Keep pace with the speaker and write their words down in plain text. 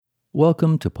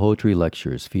Welcome to Poetry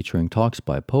Lectures, featuring talks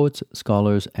by poets,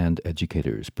 scholars, and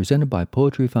educators, presented by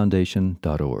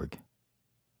poetryfoundation.org.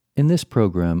 In this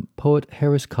program, poet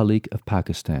Haris Khaliq of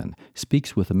Pakistan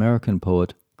speaks with American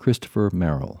poet Christopher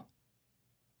Merrill.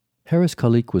 Haris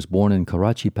Khaliq was born in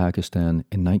Karachi, Pakistan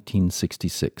in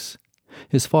 1966.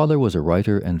 His father was a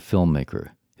writer and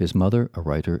filmmaker, his mother a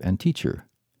writer and teacher.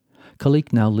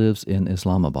 Khaliq now lives in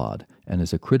Islamabad and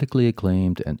is a critically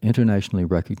acclaimed and internationally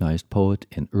recognized poet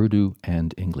in Urdu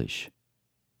and English.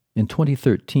 In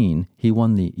 2013, he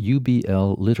won the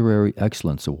UBL Literary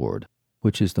Excellence Award,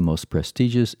 which is the most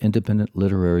prestigious independent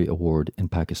literary award in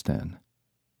Pakistan.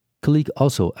 Khaliq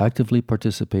also actively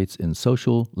participates in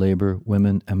social, labor,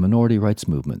 women, and minority rights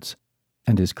movements,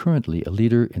 and is currently a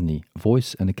leader in the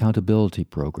Voice and Accountability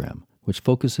Program, which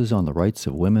focuses on the rights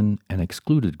of women and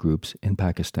excluded groups in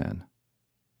Pakistan.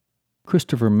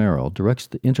 Christopher Merrill directs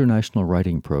the International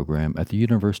Writing Program at the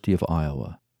University of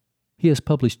Iowa. He has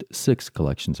published 6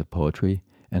 collections of poetry,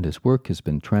 and his work has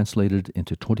been translated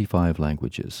into 25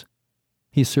 languages.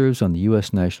 He serves on the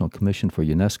U.S. National Commission for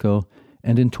UNESCO,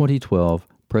 and in 2012,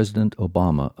 President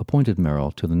Obama appointed Merrill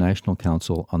to the National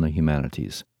Council on the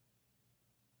Humanities.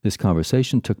 This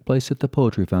conversation took place at the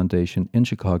Poetry Foundation in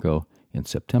Chicago in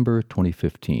September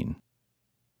 2015.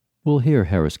 We'll hear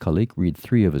Haris Khaliq read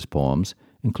 3 of his poems,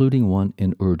 including one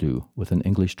in Urdu with an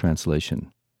English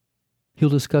translation. He'll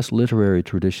discuss literary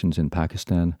traditions in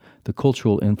Pakistan, the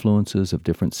cultural influences of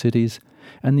different cities,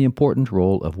 and the important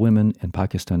role of women in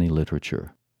Pakistani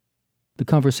literature. The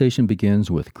conversation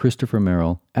begins with Christopher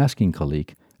Merrill asking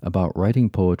Khaliq about writing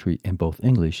poetry in both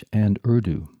English and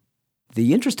Urdu.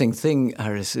 The interesting thing,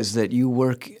 Haris, is that you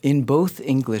work in both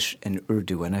English and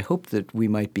Urdu, and I hope that we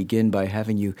might begin by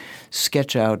having you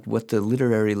sketch out what the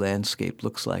literary landscape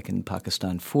looks like in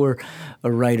Pakistan for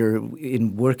a writer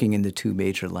in working in the 2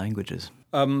 major languages.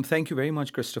 Thank you very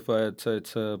much, Christopher.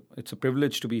 It's a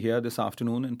privilege to be here this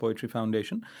afternoon in Poetry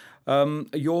Foundation.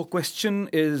 Your question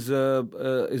is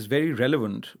very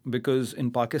relevant because in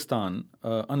Pakistan,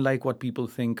 unlike what people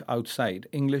think outside,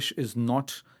 English is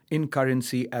not in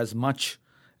currency as much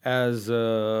as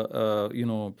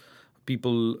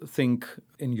people think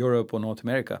in Europe or North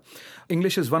America.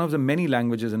 English is one of the many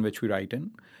languages in which we write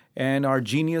in, and our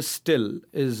genius still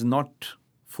is not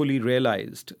fully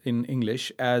realized in English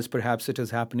as perhaps it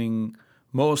is happening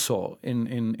more so in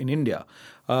India.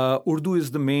 Urdu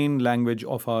is the main language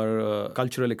of our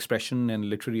cultural expression and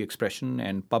literary expression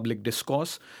and public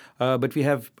discourse, but we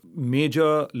have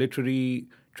major literary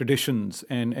traditions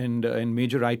and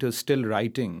major writers still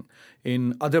writing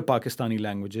in other Pakistani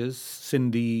languages,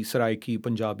 Sindhi, Saraiki,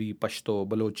 Punjabi, Pashto,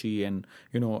 Balochi, and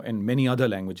many other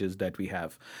languages that we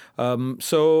have.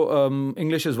 So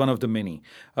English is one of the many.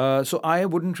 So I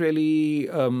wouldn't really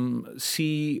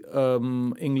see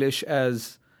English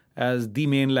as the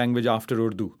main language after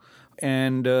Urdu.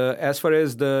 And as far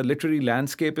as the literary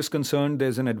landscape is concerned,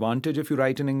 there's an advantage if you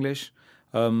write in English.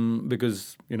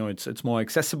 Because it's more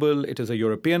accessible. It is a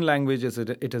European language.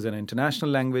 It is an international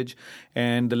language,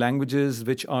 and the languages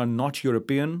which are not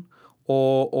European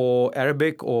or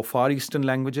Arabic or Far Eastern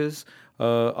languages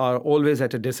are always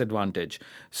at a disadvantage.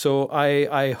 So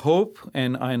I hope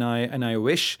and I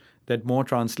wish that more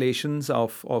translations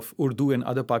of Urdu and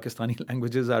other Pakistani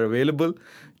languages are available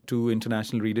to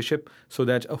international readership, so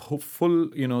that a full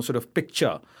sort of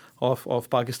picture of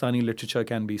Pakistani literature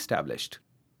can be established.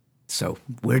 So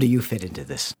where do you fit into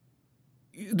this?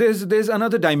 There's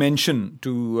another dimension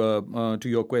to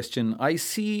your question. I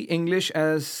see English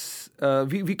as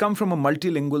we come from a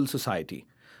multilingual society.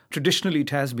 Traditionally,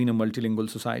 it has been a multilingual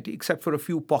society, except for a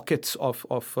few pockets of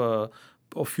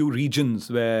few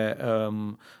regions where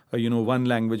one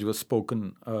language was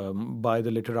spoken by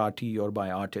the literati or by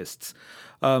artists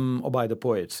or by the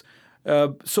poets.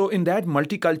 So in that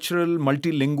multicultural,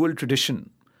 multilingual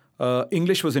tradition,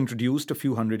 English was introduced a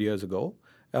few hundred years ago,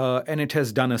 and it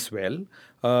has done us well.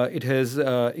 It has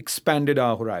expanded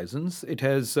our horizons. It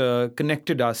has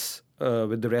connected us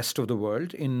with the rest of the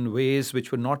world in ways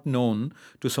which were not known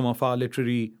to some of our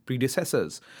literary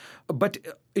predecessors. But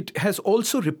it has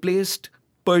also replaced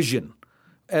Persian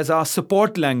as our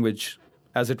support language,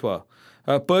 as it were.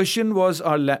 Persian was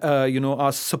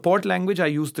our support language. I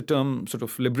use the term sort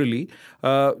of liberally,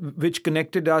 which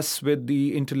connected us with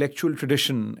the intellectual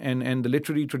tradition and the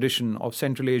literary tradition of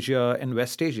Central Asia and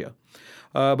West Asia.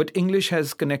 But English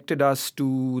has connected us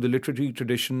to the literary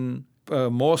tradition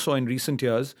more so in recent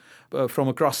years from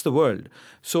across the world.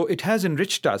 So it has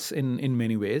enriched us in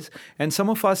many ways. And some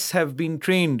of us have been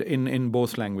trained in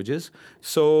both languages.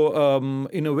 So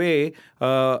in a way,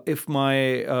 if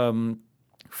my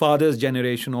father's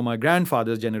generation or my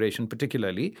grandfather's generation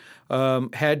particularly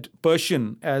had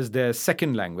Persian as their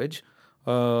second language,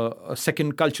 a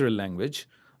second cultural language,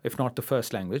 if not the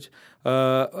first language.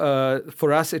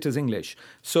 For us, it is English.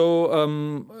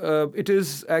 So it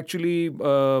is actually,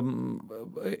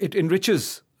 it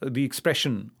enriches the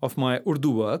expression of my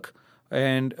Urdu work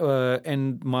and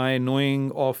my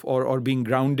knowing of or being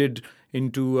grounded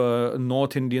into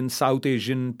North Indian, South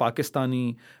Asian,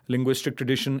 Pakistani linguistic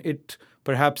tradition. It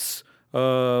perhaps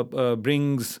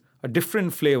brings a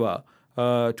different flavor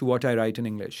to what I write in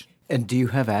English. And do you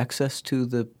have access to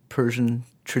the Persian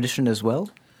tradition as well?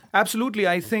 Absolutely.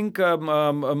 I think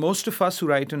most of us who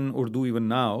write in Urdu even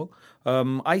now,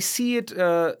 I see it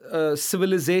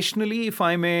civilizationally, if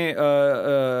I may,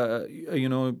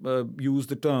 use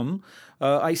the term.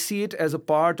 I see it as a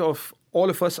part of, all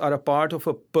of us are a part of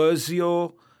a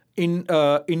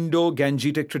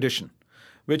Perso-Indo-Gangetic tradition,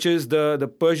 which is the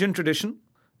Persian tradition,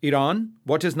 Iran,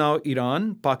 what is now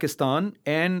Iran, Pakistan,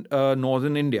 and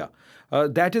northern India.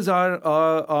 That is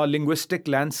our linguistic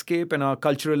landscape and our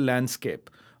cultural landscape.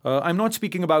 I'm not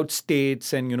speaking about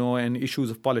states and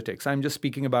issues of politics. I'm just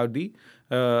speaking about the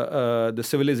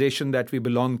civilization that we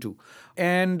belong to.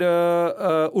 And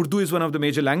Urdu is one of the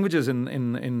major languages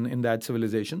in that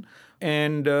civilization.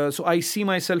 And so I see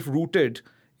myself rooted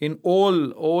in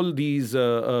all these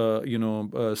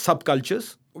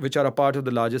subcultures, which are a part of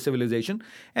the larger civilization.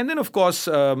 And then, of course,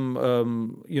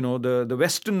 the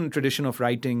Western tradition of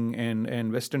writing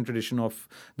and Western tradition of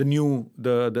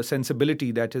the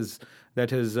sensibility that has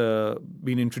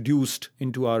been introduced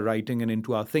into our writing and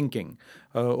into our thinking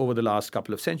over the last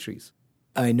couple of centuries.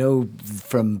 I know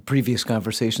from previous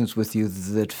conversations with you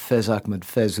that Faiz Ahmed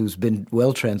Faiz, who's been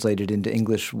well translated into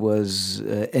English, was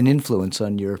an influence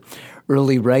on your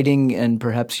early writing and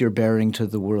perhaps your bearing to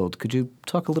the world. Could you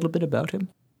talk a little bit about him?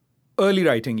 Early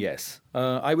writing, yes.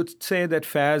 I would say that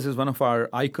Faiz is one of our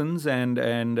icons, and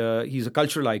he's a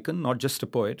cultural icon, not just a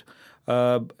poet,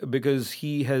 because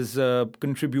he has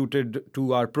contributed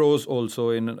to our prose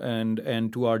also,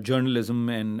 and to our journalism,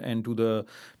 and to the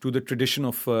tradition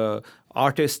of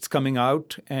artists coming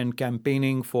out and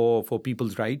campaigning for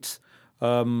people's rights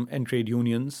and trade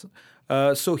unions.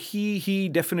 So he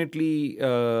definitely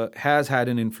has had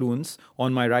an influence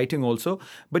on my writing also,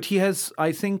 but he has,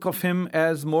 I think of him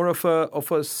as more of a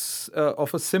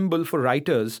symbol for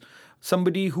writers,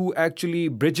 somebody who actually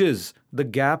bridges the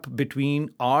gap between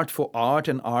art for art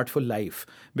and art for life,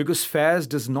 because Faiz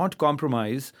does not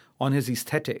compromise on his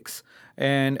aesthetics,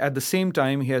 and at the same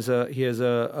time he has a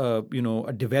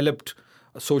developed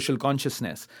social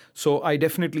consciousness. So I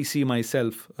definitely see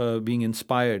myself being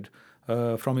inspired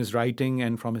from his writing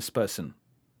and from his person.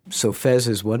 So Faiz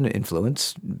is one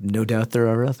influence. No doubt there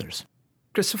are others.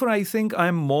 Christopher, I think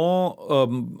I'm more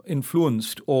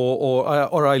influenced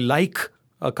or I like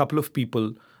a couple of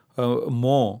people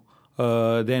more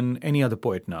than any other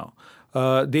poet now.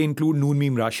 They include Noon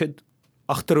Mim Rashid,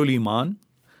 Akhtarul Iman,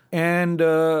 and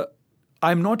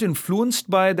I'm not influenced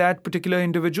by that particular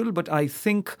individual, but I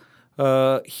think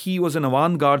he was an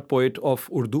avant-garde poet of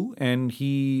Urdu, and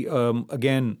he,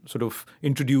 again, sort of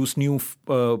introduced new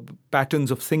patterns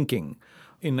of thinking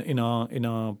in our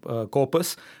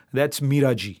corpus. That's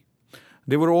Miraji.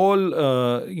 They were all,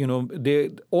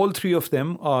 all three of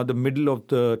them are the middle of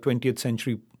the 20th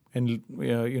century and,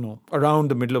 around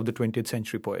the middle of the 20th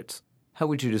century poets. How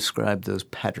would you describe those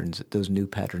patterns, those new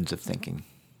patterns of thinking?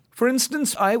 For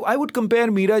instance, I would compare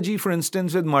Miraji, for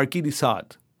instance, with Marquis de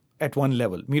Sade. At one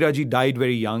level. Miraji died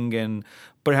very young, and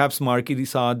perhaps Marquis de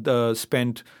Sade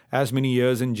spent as many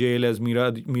years in jail as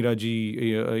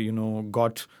Miraji,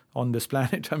 got on this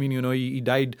planet. I mean, he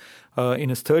died in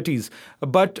his 30s.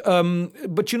 But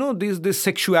this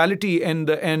sexuality and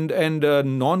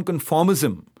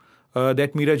non-conformism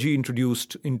that Miraji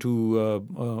introduced into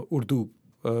Urdu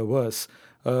verse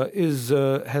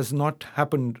has not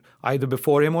happened either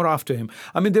before him or after him.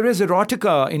 I mean, there is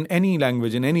erotica in any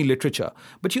language, in any literature,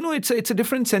 but it's a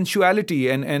different sensuality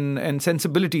and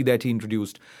sensibility that he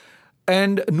introduced.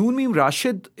 And Noon Mim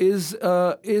Rashid is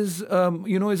a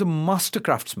master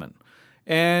craftsman,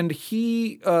 and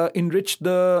he enriched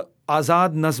the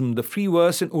Azad Nazm, the free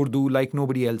verse in Urdu, like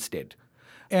nobody else did.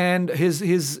 And his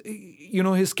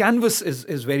canvas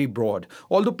is very broad.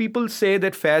 Although people say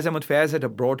that Faiz Ahmed Faiz had a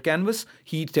broad canvas,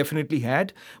 he definitely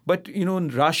had. But,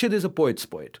 Rashid is a poet's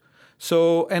poet.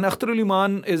 So, and Akhtarul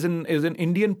Iman is an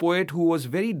Indian poet who was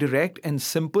very direct and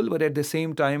simple, but at the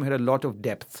same time had a lot of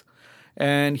depth.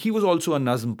 And he was also a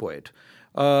Nazm poet.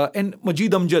 And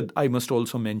Majid Amjad, I must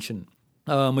also mention.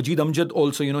 Majid Amjad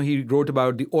also, he wrote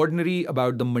about the ordinary,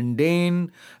 about the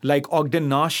mundane, like Ogden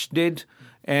Nash did.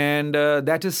 And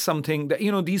that is something that,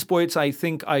 these poets, I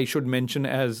think I should mention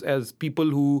as people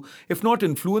who, if not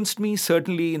influenced me,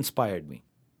 certainly inspired me.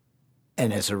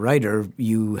 And as a writer,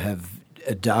 you have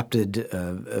adopted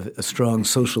a strong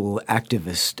social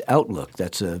activist outlook.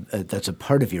 That's a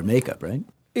part of your makeup, right?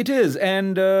 It is,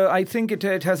 and I think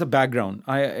it has a background.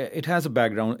 It has a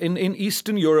background in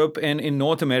Eastern Europe and in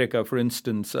North America, for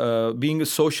instance. Being a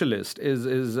socialist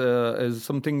is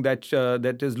something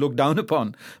that is looked down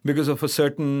upon because of a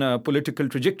certain political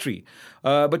trajectory.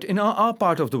 But in our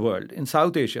part of the world, in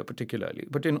South Asia particularly,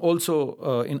 but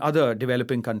also in other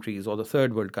developing countries or the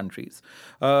third world countries,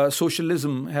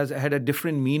 socialism has had a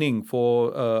different meaning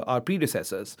for our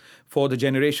predecessors, for the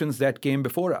generations that came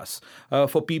before us,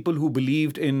 for people who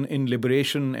believed in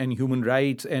liberation and human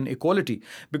rights and equality,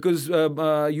 because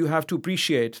you have to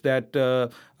appreciate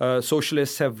that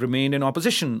socialists have remained in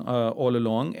opposition all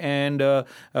along, and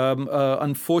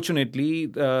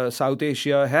unfortunately South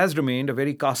Asia has remained a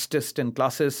very casteist and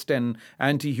classist and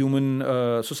anti-human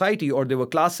society, or there were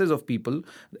classes of people,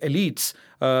 elites,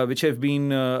 which have been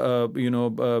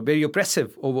very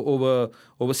oppressive over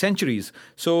centuries.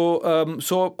 So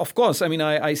of course, I mean,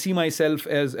 I see myself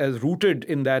as rooted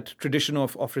in that tradition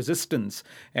of resistance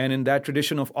and in that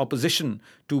tradition of opposition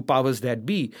to powers that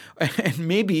be. And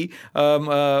maybe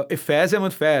if Faiz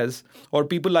Ahmad Faiz or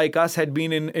people like us had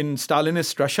been in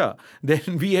Stalinist Russia,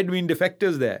 then we had been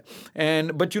defectors there.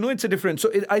 But it's a difference.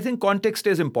 So I think context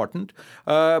is important,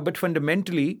 but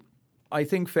fundamentally, I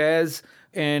think Faiz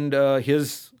and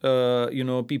his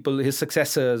people, his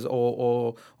successors,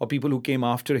 or people who came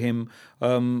after him,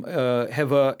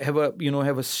 have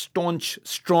a staunch,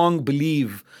 strong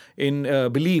belief in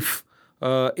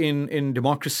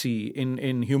democracy,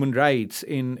 in human rights,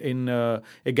 in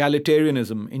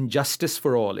egalitarianism, in justice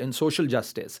for all, in social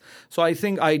justice. So I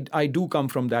think I do come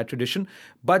from that tradition.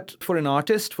 But for an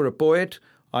artist, for a poet,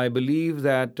 I believe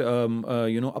that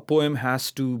a poem has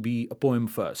to be a poem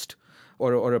first.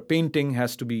 Or a painting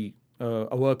has to be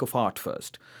a work of art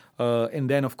first, and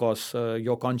then, of course,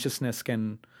 your consciousness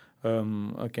can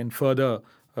further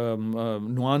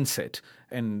nuance it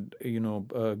and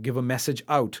give a message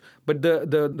out. But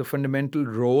the fundamental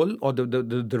role, or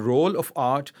the role of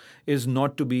art, is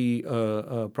not to be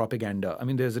propaganda. I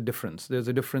mean, there's a difference. There's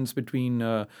a difference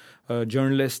between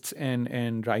journalists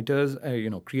and writers.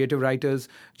 Creative writers.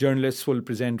 Journalists will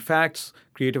present facts.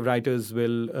 Creative writers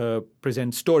will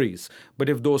present stories. But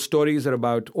if those stories are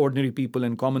about ordinary people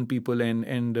and common people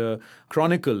and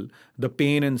chronicle the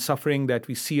pain and suffering that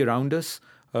we see around us,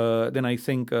 then I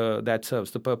think that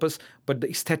serves the purpose. But the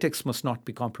aesthetics must not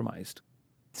be compromised.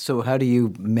 So how do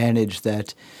you manage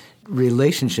that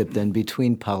relationship then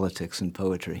between politics and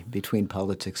poetry, between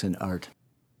politics and art?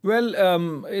 Well,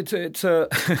 it's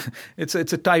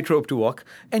a tightrope to walk,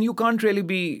 and you can't really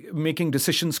be making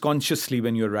decisions consciously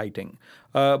when you're writing.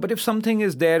 But if something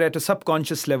is there at a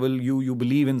subconscious level, you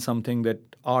believe in something, that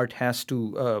art has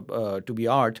to be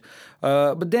art.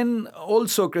 But then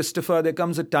also, Christopher, there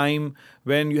comes a time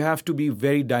when you have to be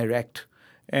very direct.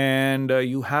 And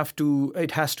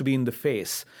it has to be in the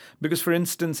face. Because, for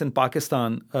instance, in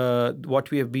Pakistan, what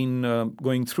we have been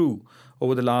going through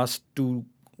over the last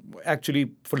actually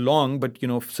for long, but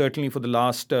certainly for the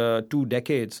last 2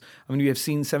 decades. I mean, we have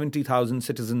seen 70,000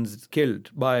 citizens killed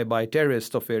by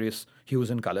terrorists of various hues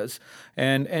and colors,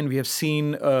 and we have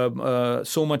seen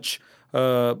so much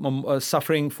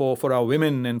suffering for our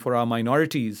women and for our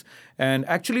minorities, and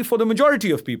actually for the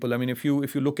majority of people. I mean, if you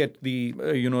look at the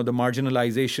the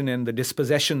marginalization and the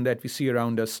dispossession that we see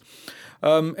around us,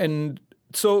 and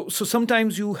so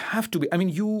sometimes you have to be. I mean,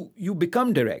 you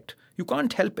become direct. You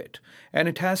can't help it, and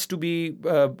it has to be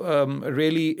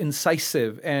really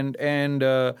incisive and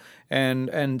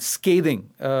scathing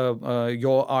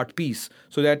your art piece,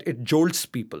 so that it jolts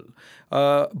people.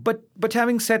 But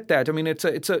having said that, I mean, it's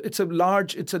a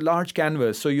large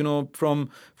canvas. So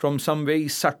from some very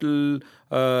subtle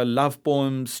love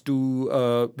poems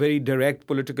to very direct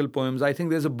political poems, I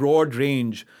think there's a broad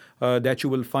range that you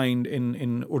will find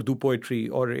in Urdu poetry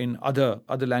or in other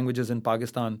languages in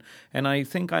Pakistan. And I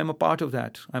think I'm a part of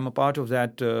that. I'm a part of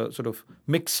that sort of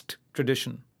mixed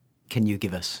tradition. Can you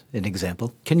give us an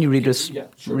example? Can you read us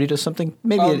sure. read us something?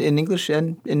 Maybe in English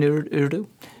and in Urdu?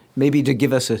 Maybe to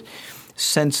give us a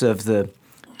sense of the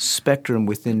spectrum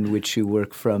within which you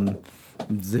work, from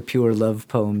the pure love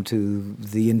poem to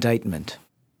the indictment.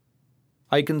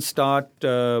 I can start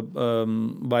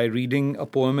by reading a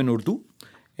poem in Urdu,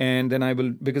 And then I will,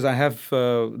 because I have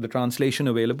the translation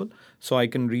available, so I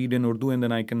can read in Urdu and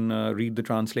then I can read the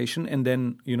translation. And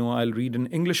then, I'll read an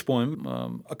English poem,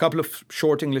 a couple of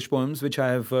short English poems, which I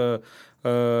have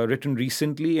written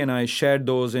recently. And I shared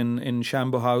those in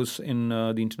Shambo House in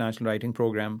the International Writing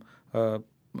Program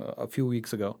a few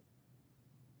weeks ago.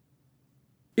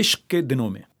 Ishq ke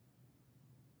dinon mein.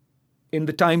 In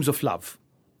the times of love.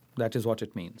 That is what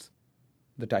it means.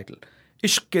 The title.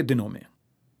 Ishq ke dinon mein.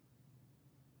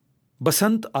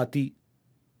 बसंत आती,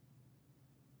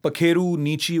 पखेरू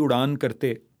नीची उड़ान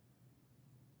करते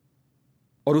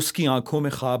और उसकी आंखों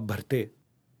में ख्वाब भरते,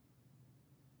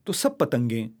 तो सब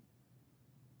पतंगें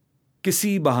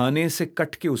किसी बहाने से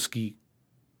कट के उसकी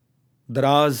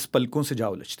दराज पलकों से जा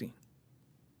उलझती।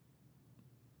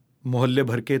 मोहल्ले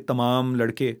भर के तमाम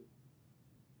लड़के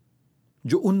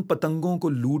जो उन पतंगों को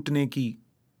लूटने की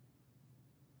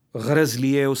गरज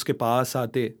लिए उसके पास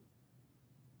आते,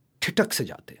 ठिठक से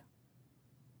जाते।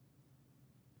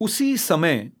 उसी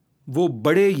समय वो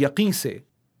बड़े यकीन से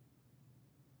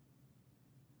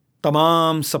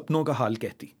तमाम सपनों का हाल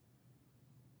कहती।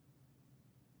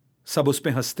 सब उस पे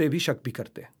हंसते भी, शक भी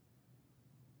करते।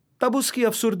 तब उसकी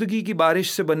अफसुर्दगी की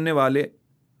बारिश से बनने वाले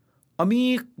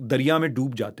अमीक दरिया में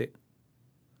डूब जाते,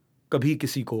 कभी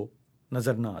किसी को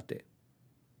नजर ना आते।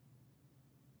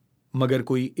 मगर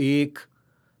कोई एक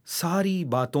सारी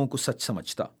बातों को सच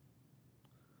समझता,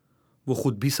 वो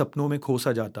खुद भी सपनों में खो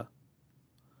सा जाता।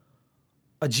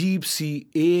 अजीब सी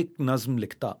एक नज्म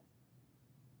लिखता,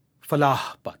 फलाह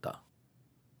पाता।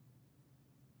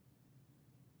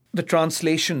 The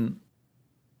translation,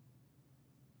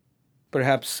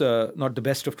 perhaps not the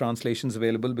best of translations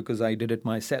available because I did it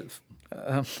myself.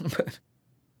 But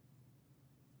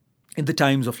in the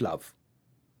times of love,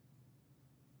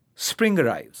 spring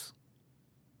arrives.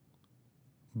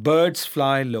 Birds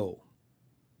fly low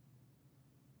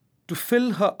to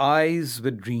fill her eyes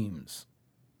with dreams.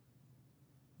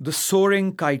 The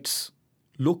soaring kites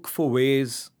look for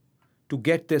ways to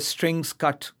get their strings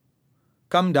cut,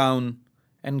 come down,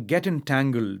 and get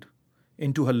entangled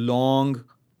into her long,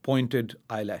 pointed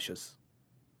eyelashes.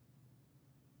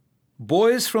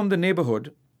 Boys from the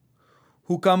neighborhood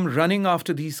who come running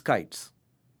after these kites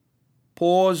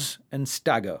pause and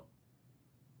stagger,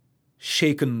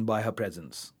 shaken by her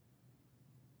presence.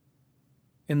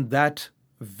 In that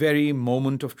very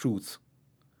moment of truth,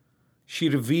 she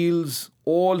reveals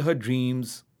all her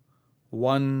dreams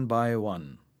one by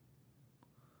one.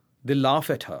 They laugh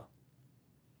at her,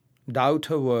 doubt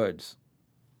her words,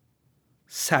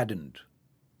 saddened.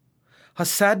 Her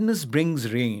sadness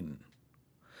brings rain.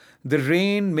 The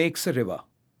rain makes a river.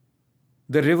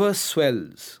 The river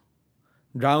swells,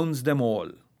 drowns them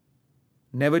all,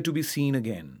 never to be seen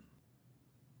again.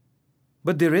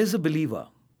 But there is a believer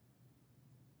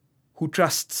who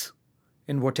trusts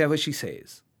in whatever she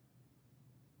says.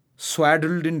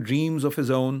 Swaddled in dreams of his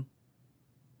own,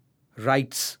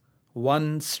 writes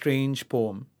one strange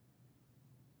poem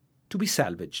to be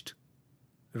salvaged,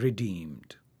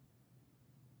 redeemed.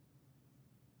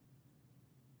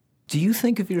 Do you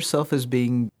think of yourself as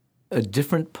being a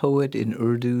different poet in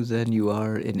Urdu than you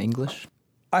are in English?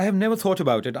 I have never thought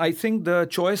about it. I think the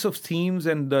choice of themes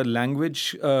and the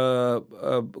language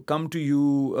come to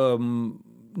you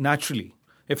naturally,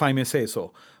 if I may say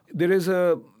so.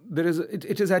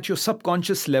 It is at your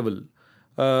subconscious level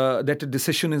that a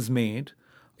decision is made.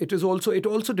 It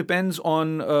also depends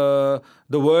on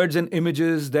the words and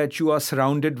images that you are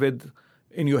surrounded with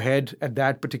in your head at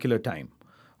that particular time.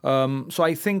 So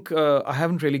I think I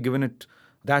haven't really given it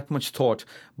that much thought,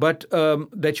 but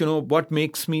what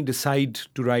makes me decide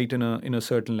to write in a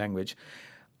certain language.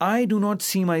 I do not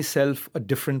see myself a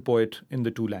different poet in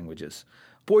the two languages.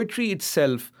 Poetry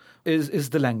itself is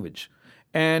the language.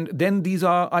 And then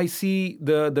I see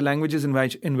the languages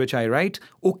in which I write.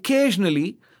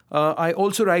 Occasionally, I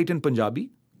also write in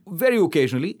Punjabi, very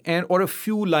occasionally, or a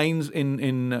few lines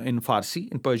in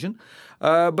Farsi, in Persian.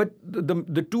 But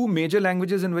the two major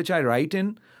languages in which I write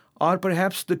in are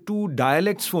perhaps the two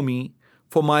dialects for me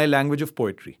for my language of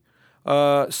poetry.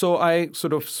 So I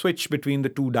sort of switch between the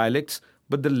two dialects,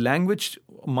 but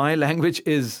my language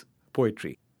is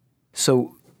poetry.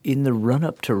 So in the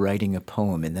run-up to writing a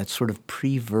poem, in that sort of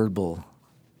pre-verbal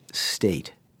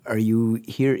state, are you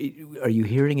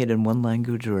hearing it in one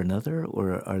language or another,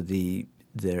 or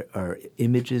there are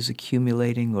images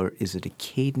accumulating, or is it a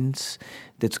cadence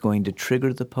that's going to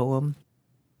trigger the poem?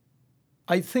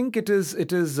 I think it is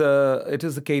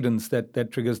the cadence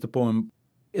that triggers the poem.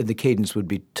 The cadence would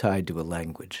be tied to a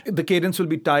language. The cadence will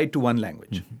be tied to one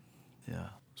language. Mm-hmm. Yeah.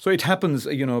 So it happens,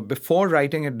 before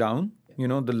writing it down,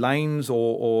 the lines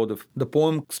or the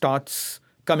poem starts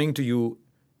coming to you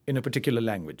in a particular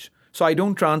language. So I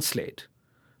don't translate.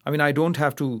 I mean, I don't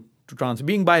have to translate.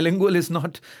 Being bilingual is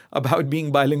not about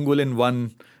being bilingual in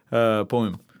one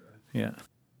poem. Yeah.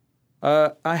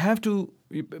 I have to,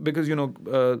 because,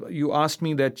 you asked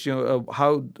me that,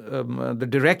 how the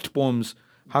direct poems,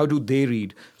 how do they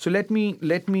read? So let me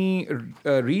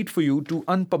read for you 2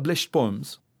 unpublished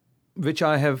poems, which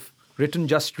I have written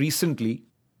just recently.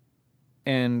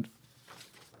 And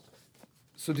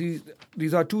so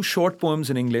these are 2 short poems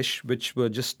in English, which were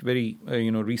just very,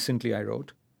 recently I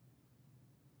wrote.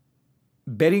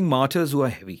 Burying martyrs who are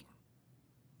heavy.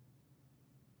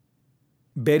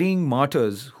 Burying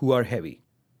martyrs who are heavy.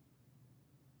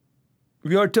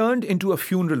 We are turned into a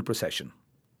funeral procession.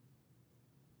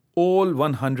 All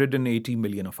 180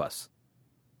 million of us.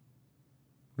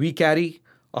 We carry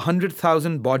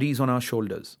 100,000 bodies on our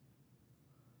shoulders.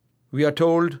 We are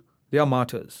told they are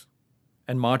martyrs,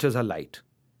 and martyrs are light.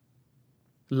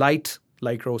 Light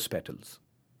like rose petals.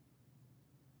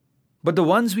 But the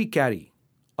ones we carry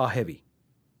are heavy.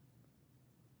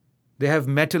 They have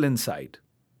metal inside.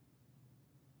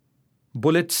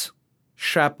 Bullets,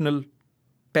 shrapnel,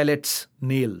 pellets,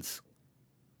 nails.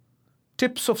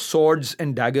 Tips of swords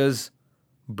and daggers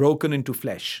broken into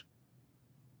flesh.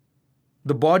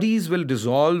 The bodies will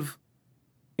dissolve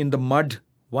in the mud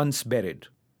once buried.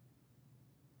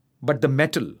 But the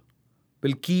metal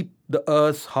will keep the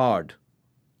earth hard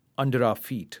under our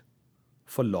feet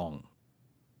for long.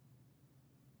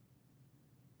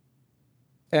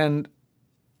 And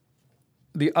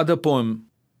the other poem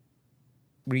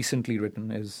recently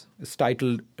written is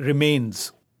titled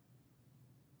Remains.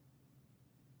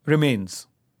 Remains.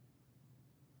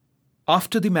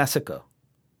 After the massacre,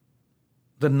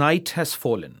 the night has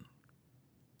fallen,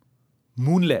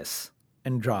 moonless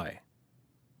and dry.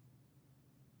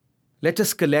 Let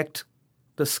us collect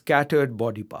the scattered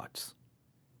body parts.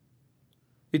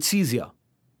 It's easier,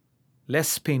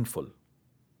 less painful,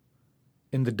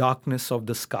 in the darkness of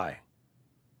the sky.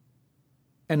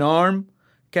 An arm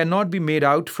cannot be made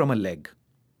out from a leg.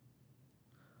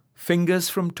 Fingers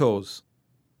from toes.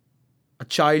 A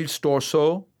child's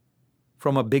torso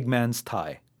from a big man's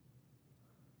thigh.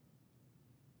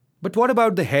 But what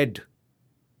about the head?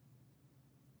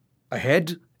 A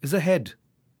head is a head,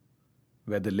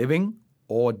 whether living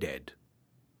or dead.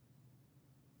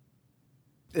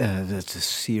 That's a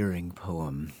searing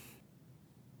poem.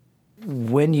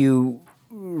 When you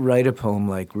write a poem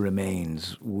like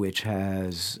Remains, which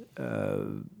has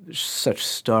such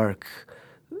stark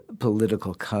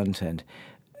political content,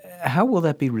 how will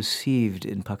that be received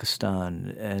in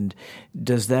Pakistan? And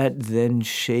does that then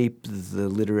shape the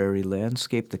literary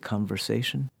landscape, the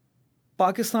conversation?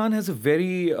 Pakistan has a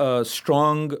very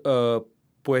strong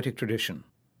poetic tradition,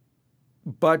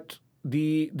 but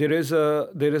there is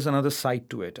another side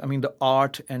to it. I mean, the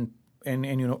art and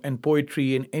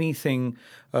poetry and anything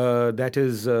that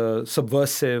is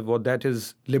subversive or that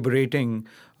is liberating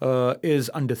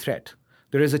is under threat.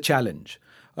 There is a challenge.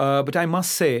 But I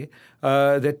must say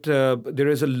that there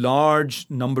is a large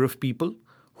number of people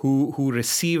who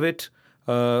receive it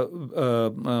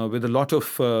with a lot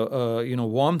of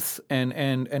warmth,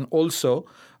 and also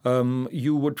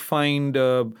you would find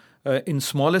in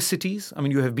smaller cities. I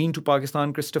mean, you have been to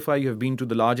Pakistan, Christopher. You have been to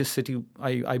the largest city,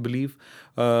 I believe.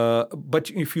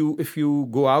 But if you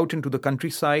go out into the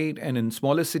countryside and in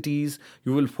smaller cities,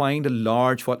 you will find a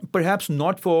large, perhaps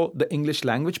not for the English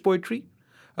language poetry,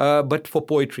 but for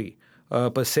poetry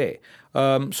per se.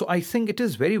 So I think it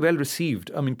is very well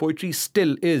received. I mean, poetry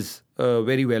still is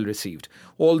very well received,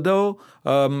 although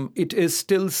it is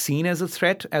still seen as a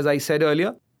threat, as I said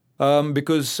earlier,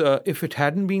 because if it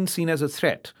hadn't been seen as a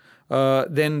threat,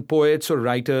 then poets or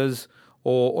writers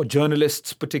or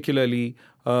journalists particularly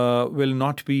will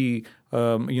not be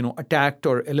attacked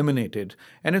or eliminated.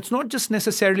 And it's not just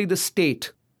necessarily the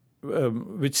state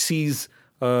which sees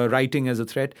writing as a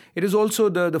threat. It is also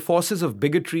the forces of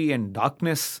bigotry and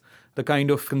darkness, the kind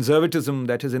of conservatism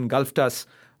that has engulfed us,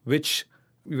 which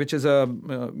is a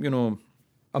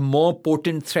more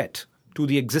potent threat to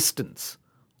the existence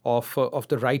of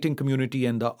the writing community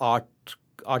and the art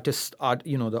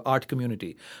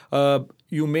community.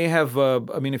 You may have,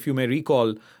 if you may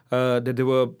recall, that there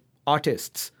were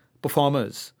artists,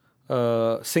 performers,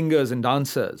 singers and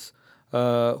dancers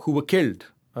who were killed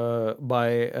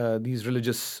by these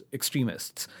religious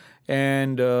extremists.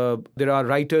 And there are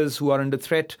writers who are under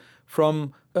threat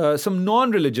from some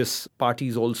non-religious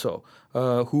parties also,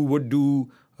 who would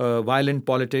do violent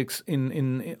politics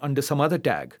in under some other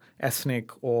tag,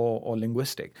 ethnic or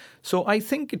linguistic. So I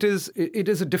think it is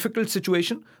a difficult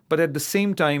situation, but at the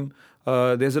same time,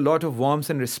 there's a lot of warmth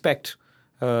and respect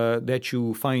that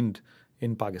you find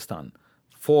in Pakistan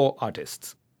for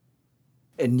artists.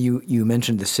 And you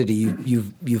mentioned the city.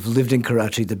 You've lived in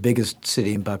Karachi, the biggest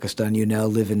city in Pakistan. You now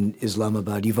live in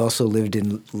Islamabad. You've also lived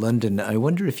in London. I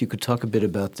wonder if you could talk a bit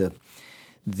about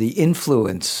the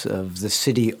influence of the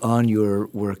city on your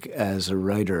work as a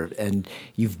writer. And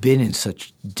you've been in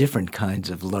such different kinds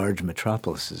of large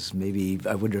metropolises. Maybe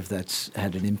I wonder if that's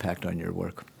had an impact on your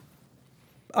work.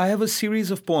 I have a series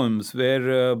of poems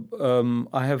where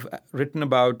I have written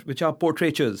about, which are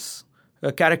portraitures,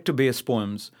 character-based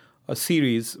poems, a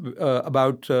series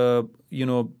about,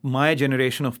 my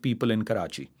generation of people in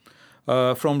Karachi,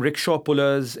 from rickshaw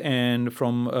pullers and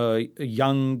from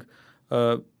young,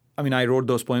 I wrote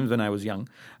those poems when I was young,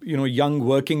 young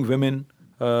working women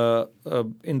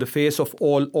in the face of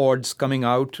all odds coming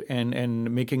out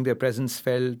and making their presence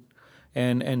felt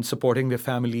and supporting their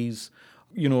families,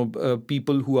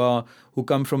 people who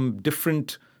come from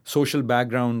different social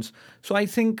backgrounds. So I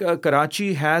think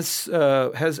Karachi has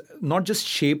not just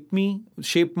shaped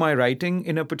my writing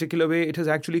in a particular way, it has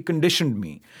actually conditioned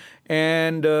me.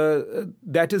 And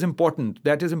that is important.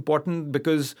 That is important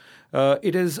because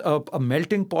it is a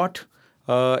melting pot.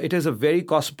 It is a very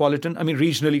cosmopolitan,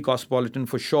 regionally cosmopolitan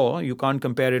for sure. You can't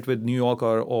compare it with New York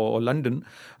or London,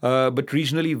 but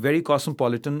regionally very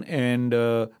cosmopolitan and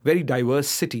very diverse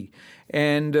city.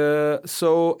 And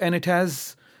it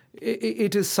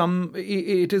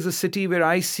is a city where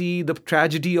I see the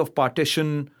tragedy of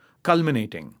partition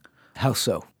culminating. How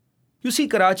so? You see,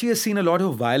 Karachi has seen a lot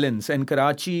of violence, and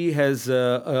Karachi has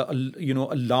a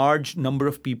large number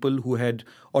of people who had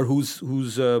or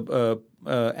whose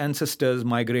ancestors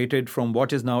migrated from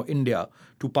what is now India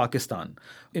to Pakistan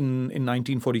in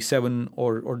 1947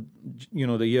 or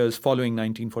the years following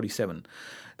 1947.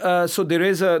 So there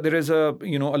is a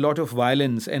lot of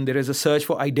violence, and there is a search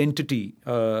for identity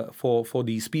for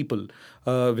these people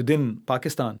within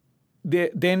Pakistan.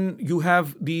 Then you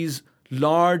have these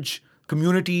large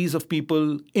communities of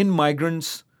people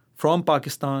migrants from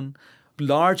Pakistan,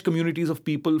 large communities of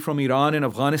people from Iran and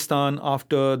Afghanistan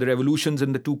after the revolutions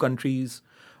in the two countries,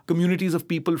 communities of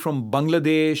people from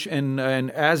Bangladesh and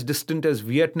as distant as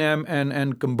Vietnam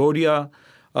and Cambodia,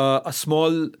 a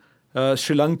small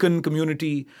Sri Lankan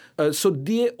community. So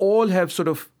they all have sort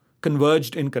of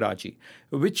converged in Karachi,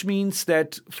 which means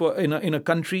that in a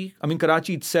country,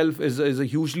 Karachi itself is a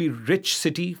hugely rich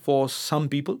city for some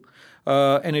people,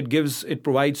 and it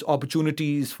provides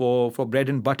opportunities for bread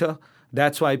and butter.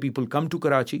 That's why people come to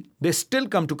Karachi. They still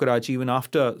come to Karachi even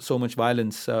after so much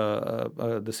violence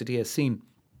the city has seen.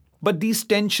 But these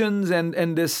tensions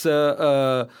and this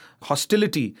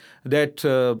hostility that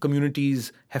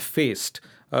communities have faced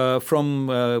from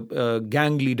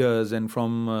gang leaders and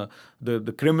from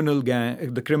the criminal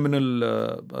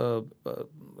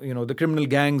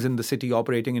gangs in the city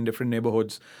operating in different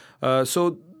neighborhoods.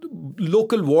 So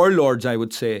local warlords, I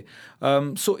would say.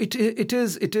 So it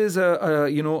is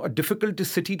a difficult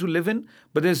city to live in,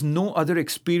 but there's no other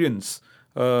experience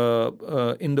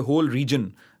in the whole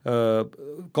region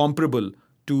comparable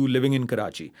to living in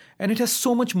Karachi. And it has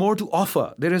so much more to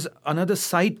offer. There is another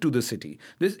side to the city.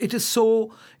 It is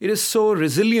so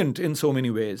resilient in so many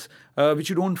ways, which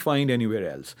you don't find anywhere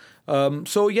else.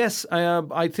 So yes,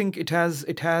 I think it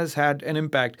has had an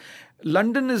impact.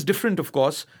 London is different, of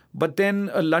course, but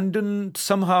then London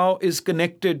somehow is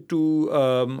connected to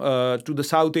the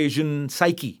South Asian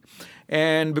psyche.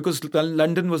 And because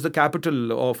London was the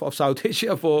capital of South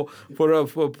Asia for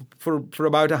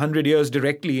about 100 years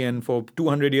directly and for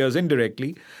 200 years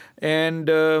indirectly, and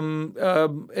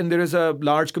there is a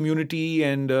large community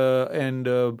and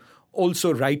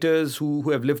also writers who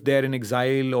have lived there in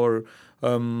exile, or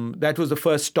that was the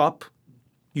first stop.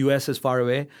 US is far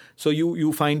away, so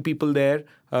you find people there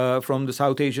from the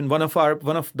South Asian. One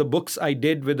of the books I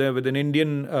did with an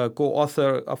Indian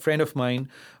co-author, a friend of mine,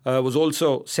 was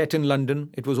also set in London.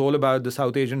 It was all about the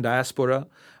South Asian diaspora.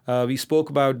 We spoke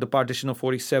about the partition of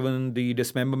 47, the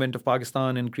dismemberment of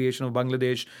Pakistan and creation of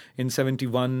Bangladesh in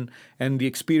 71, and the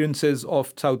experiences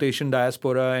of South Asian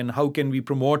diaspora, and how can we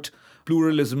promote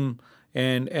pluralism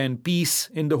and peace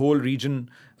in the whole region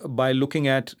by looking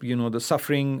at the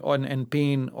suffering and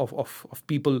pain of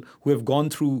people who have gone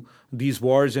through these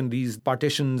wars and these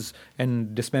partitions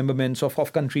and dismemberments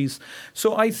of countries.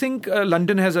 So I think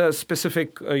London has a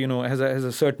specific has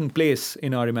a certain place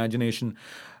in our imagination.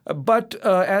 But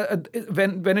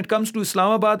when it comes to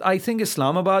Islamabad, I think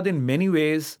Islamabad in many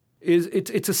ways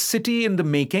it's a city in the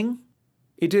making.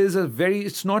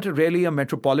 It's not really a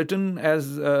metropolitan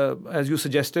as you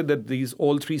suggested, that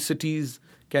all three cities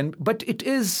But it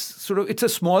is it's a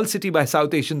small city by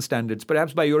South Asian standards.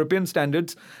 Perhaps by European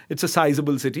standards, it's a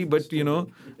sizable city. But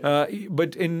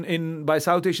but by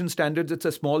South Asian standards, it's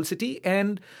a small city.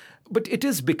 But it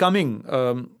is becoming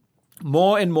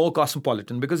more and more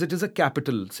cosmopolitan because it is a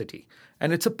capital city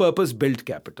and it's a purpose-built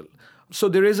capital. So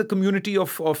there is a community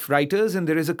of writers and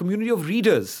there is a community of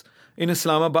readers in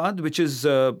Islamabad, which is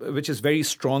very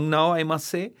strong now, I must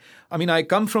say. I mean, I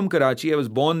come from Karachi. I was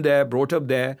born there, brought up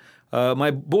there.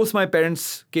 Both my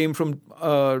parents came from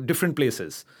different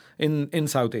places in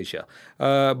South Asia,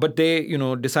 but they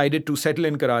decided to settle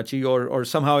in Karachi, or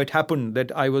somehow it happened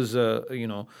that I was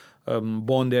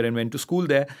born there and went to school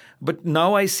there. But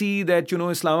now I see that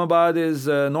Islamabad is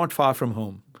not far from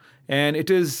home, and it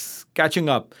is catching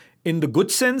up in the good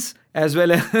sense as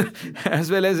well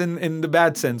as in the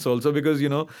bad sense also, because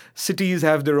cities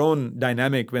have their own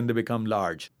dynamic when they become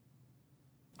large.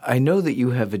 I know that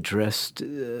you have addressed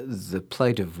the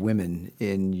plight of women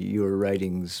in your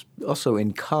writings, also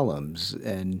in columns.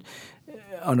 And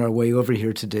on our way over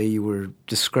here today, you were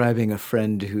describing a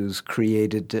friend who's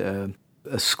created a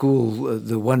school,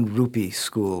 the One Rupee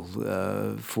School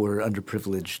for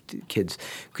underprivileged kids.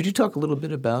 Could you talk a little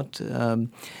bit about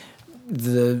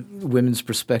the women's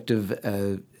perspective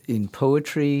in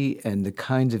poetry and the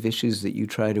kinds of issues that you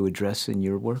try to address in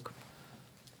your work?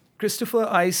 Christopher,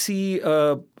 I see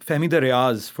Fahmida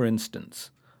Riaz, for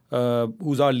instance,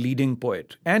 who's our leading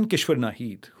poet, and Kishwar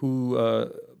Naheed,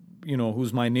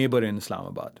 who's my neighbor in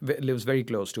Islamabad, lives very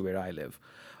close to where I live.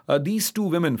 These two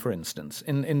women, for instance,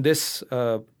 in this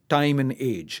time and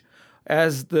age,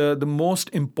 as the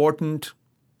most important,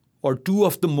 or two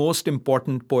of the most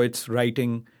important poets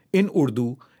writing in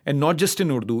Urdu, and not just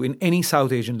in Urdu, in any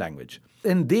South Asian language.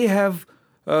 And they have,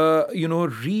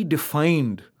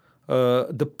 redefined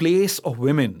the place of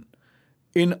women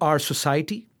in our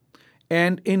society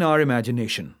and in our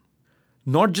imagination,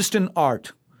 not just in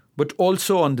art, but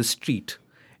also on the street.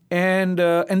 And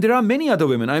there are many other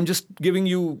women. I'm just giving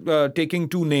you, taking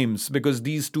two names, because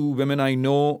these two women, I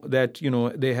know that,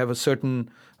 they have a certain,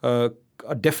 a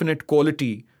definite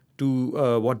quality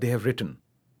to what they have written.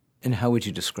 And how would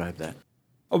you describe that?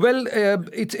 Well,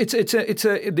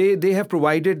 they have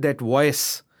provided that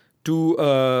voice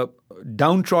to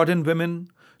downtrodden women,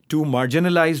 to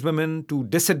marginalized women, to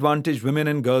disadvantaged women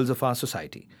and girls of our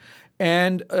society,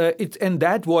 and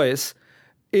that voice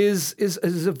is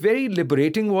a very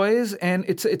liberating voice, and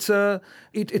it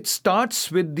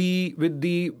starts with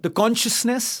the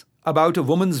consciousness about a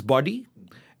woman's body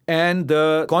and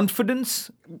the confidence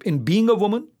in being a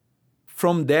woman.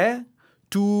 From there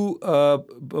to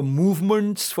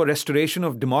movements for restoration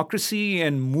of democracy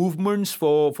and movements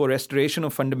for restoration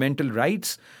of fundamental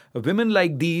rights. Women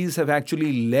like these have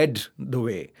actually led the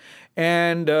way.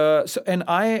 And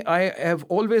I have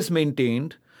always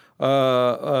maintained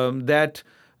that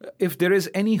if there is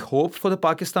any hope for the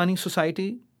Pakistani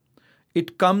society,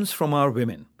 it comes from our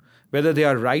women, whether they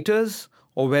are writers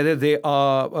or whether they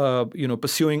are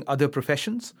pursuing other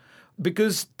professions,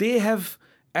 because they have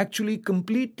actually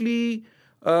completely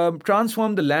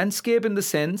transform the landscape, in the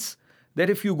sense that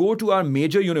if you go to our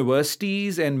major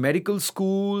universities and medical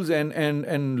schools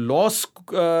and law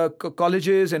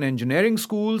colleges and engineering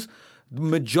schools, the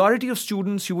majority of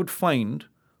students you would find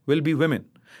will be women.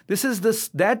 This is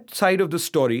that side of the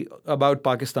story about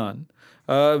Pakistan,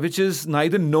 which is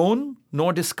neither known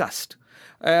nor discussed.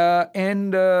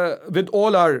 And with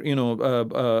all our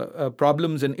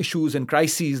problems and issues and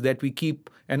crises that we keep,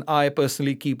 and I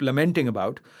personally keep lamenting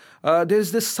about,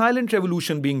 there's this silent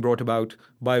revolution being brought about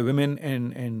by women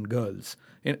and girls.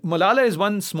 And Malala is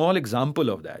one small example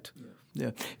of that.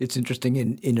 Yeah, it's interesting.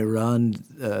 In Iran,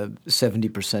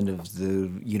 70% of the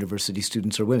university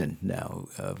students are women now.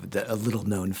 A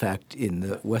little-known fact in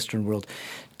the Western world.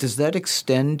 Does that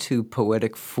extend to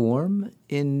poetic form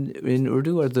in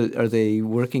Urdu? Are they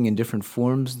working in different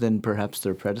forms than perhaps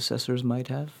their predecessors might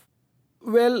have?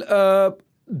 Well,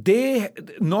 they,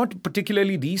 not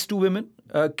particularly these two women.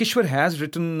 Kishwar has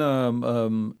written,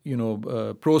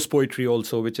 prose poetry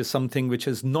also, which is something which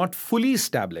is not fully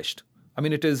established. I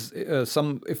mean, it is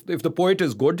if the poet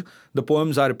is good, the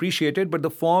poems are appreciated, but the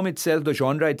form itself, the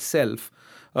genre itself,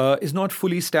 is not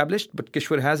fully established. But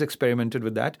Kishwar has experimented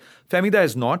with that. Fahmida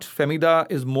is not.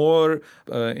 Fahmida is more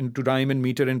into rhyme and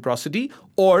meter and prosody,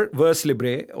 or verse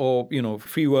libre, or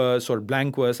free verse or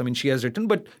blank verse. I mean, she has written,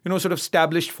 but sort of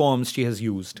established forms she has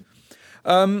used.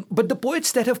 But the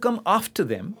poets that have come after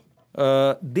them,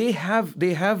 they have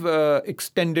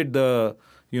extended the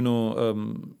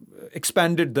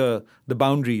expanded the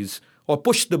boundaries, or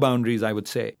pushed the boundaries, I would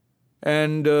say.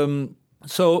 And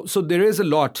So there is a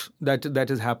lot that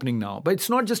is happening now. But it's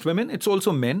not just women, it's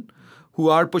also men who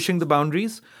are pushing the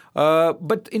boundaries.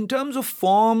 But in terms of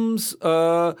forms,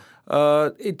 the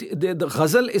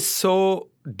ghazal is so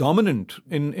dominant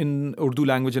in Urdu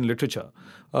language and literature.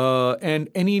 And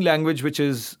any language which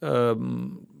is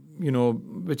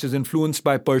which is influenced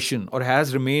by Persian or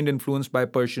has remained influenced by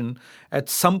Persian at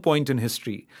some point in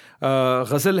history.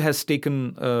 Ghazal has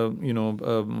taken,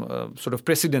 sort of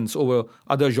precedence over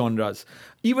other genres.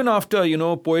 Even after,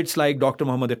 poets like Dr.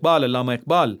 Muhammad Iqbal, Allama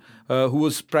Iqbal, who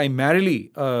was primarily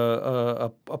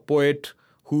a poet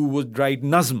who would write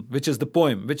nazm, which is the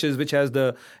poem, which has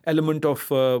the element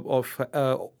of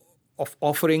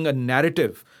offering a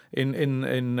narrative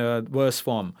in verse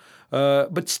form.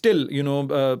 But still,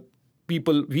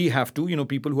 people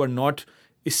who are not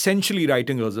essentially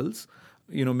writing ghazals,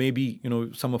 maybe,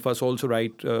 some of us also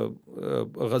write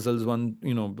ghazals,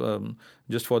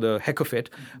 just for the heck of it.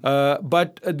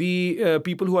 But the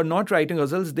people who are not writing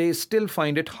ghazals, they still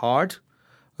find it hard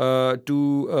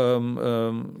to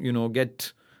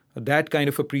get that kind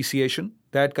of appreciation,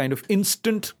 that kind of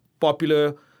instant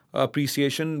popular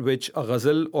appreciation which a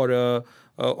ghazal or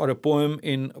a poem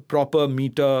in proper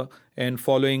meter and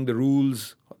following the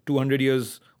rules,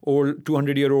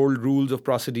 200-year-old rules of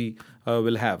prosody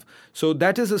will have. So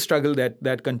that is a struggle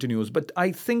that continues. But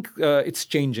I think it's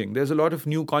changing. There's a lot of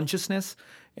new consciousness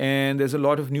and there's a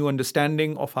lot of new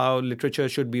understanding of how literature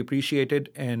should be appreciated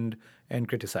and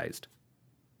criticized.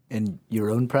 And your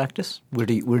own practice? Where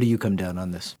do you come down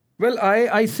on this? Well,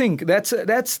 I think that's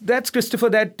Christopher.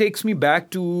 That takes me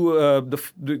back to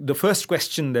the first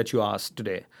question that you asked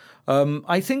today.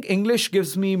 I think English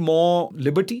gives me more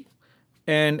liberty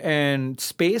and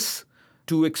space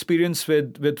to experience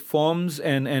with forms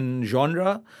and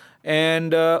genre.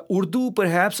 And Urdu,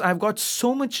 perhaps I've got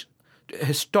so much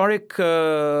historic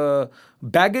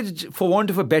baggage, for want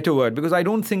of a better word, because I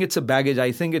don't think it's a baggage.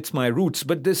 I think it's my roots.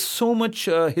 But there's so much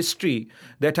history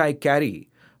that I carry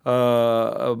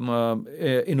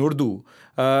in Urdu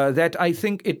that I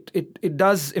think it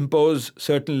does impose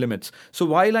certain limits. So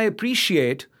while I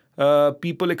appreciate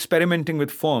people experimenting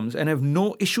with forms and have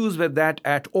no issues with that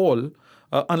at all,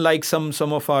 unlike some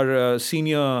of our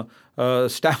senior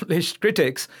established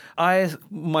critics, I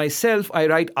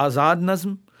write Azad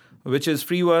Nazm, which is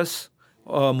free verse,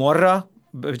 Muarra,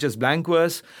 which is blank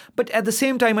verse. But at the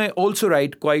same time, I also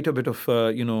write quite a bit of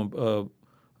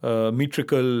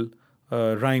metrical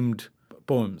rhymed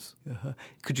poems. Uh-huh.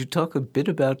 Could you talk a bit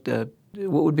about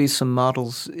what would be some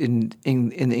models in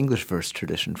the English verse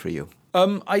tradition for you?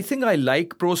 I think I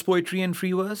like prose poetry and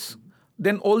free verse.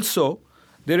 Then also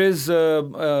there's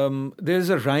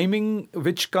a rhyming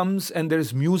which comes, and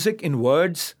there's music in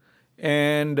words,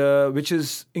 and which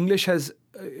is English has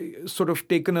sort of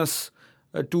taken us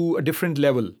to a different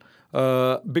level.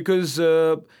 Because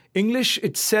English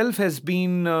itself has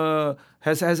been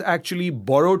has actually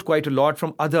borrowed quite a lot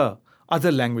from other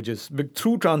languages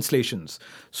through translations.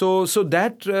 So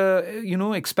that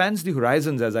expands the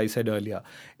horizons, as I said earlier,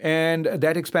 and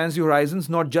that expands the horizons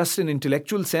not just in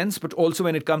intellectual sense, but also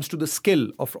when it comes to the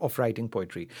skill of writing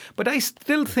poetry. But I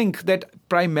still think that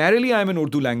primarily I'm an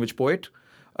Urdu language poet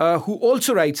who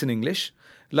also writes in English,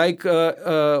 like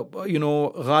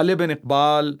Ghalib and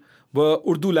Iqbal were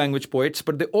Urdu language poets,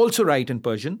 but they also write in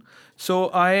Persian. So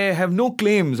I have no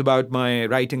claims about my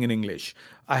writing in English.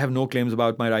 I have no claims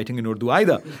about my writing in Urdu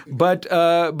either. But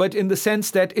in the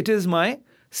sense that it is my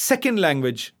second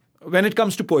language when it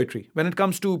comes to poetry. When it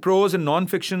comes to prose and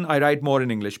non-fiction, I write more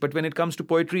in English. But when it comes to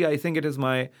poetry, I think it is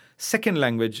my second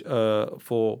language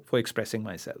for expressing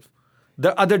myself.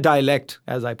 The other dialect,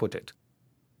 as I put it.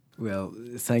 Well,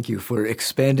 thank you for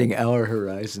expanding our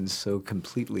horizons so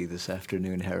completely this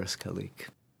afternoon, Haris Khalik.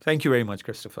 Thank you very much,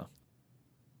 Christopher.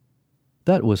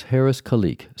 That was Haris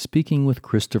Khalik speaking with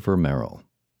Christopher Merrill.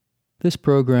 This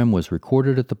program was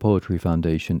recorded at the Poetry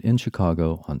Foundation in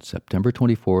Chicago on September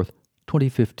 24th,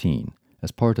 2015,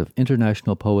 as part of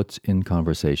International Poets in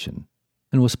Conversation,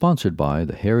 and was sponsored by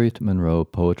the Harriet Monroe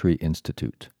Poetry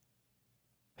Institute.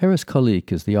 Haris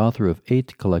Khalik is the author of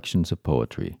 8 collections of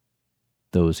poetry.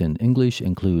 Those in English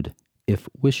include If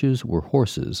Wishes Were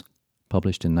Horses,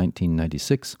 published in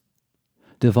 1996,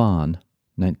 Divan,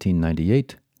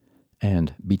 1998,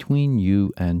 and Between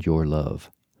You and Your Love,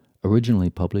 originally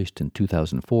published in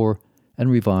 2004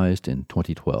 and revised in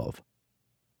 2012.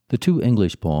 The 2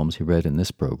 English poems he read in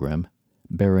this program,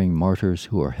 Bearing Martyrs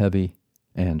Who Are Heavy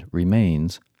and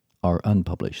Remains, are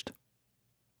unpublished.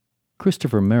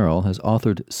 Christopher Merrill has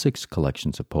authored 6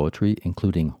 collections of poetry,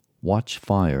 including Watch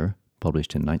Fire,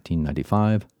 published in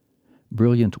 1995,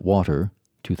 Brilliant Water,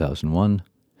 2001,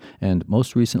 and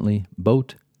most recently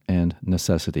Boat and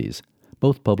Necessities,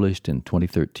 both published in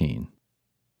 2013.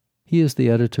 He is the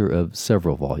editor of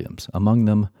several volumes, among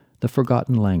them The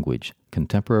Forgotten Language,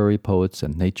 Contemporary Poets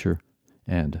and Nature,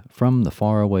 and From the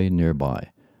Faraway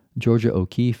Nearby, Georgia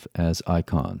O'Keeffe as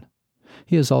Icon.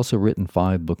 He has also written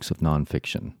 5 books of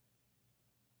nonfiction.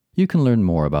 You can learn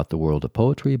more about the world of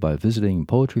poetry by visiting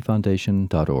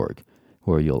poetryfoundation.org,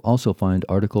 where you'll also find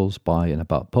articles by and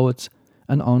about poets,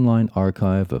 an online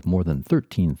archive of more than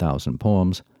 13,000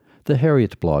 poems, the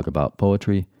Harriet blog about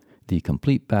poetry, the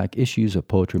complete back issues of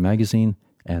Poetry Magazine,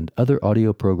 and other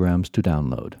audio programs to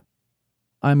download.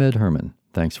 I'm Ed Herman.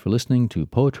 Thanks for listening to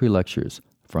Poetry Lectures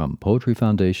from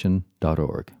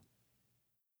poetryfoundation.org.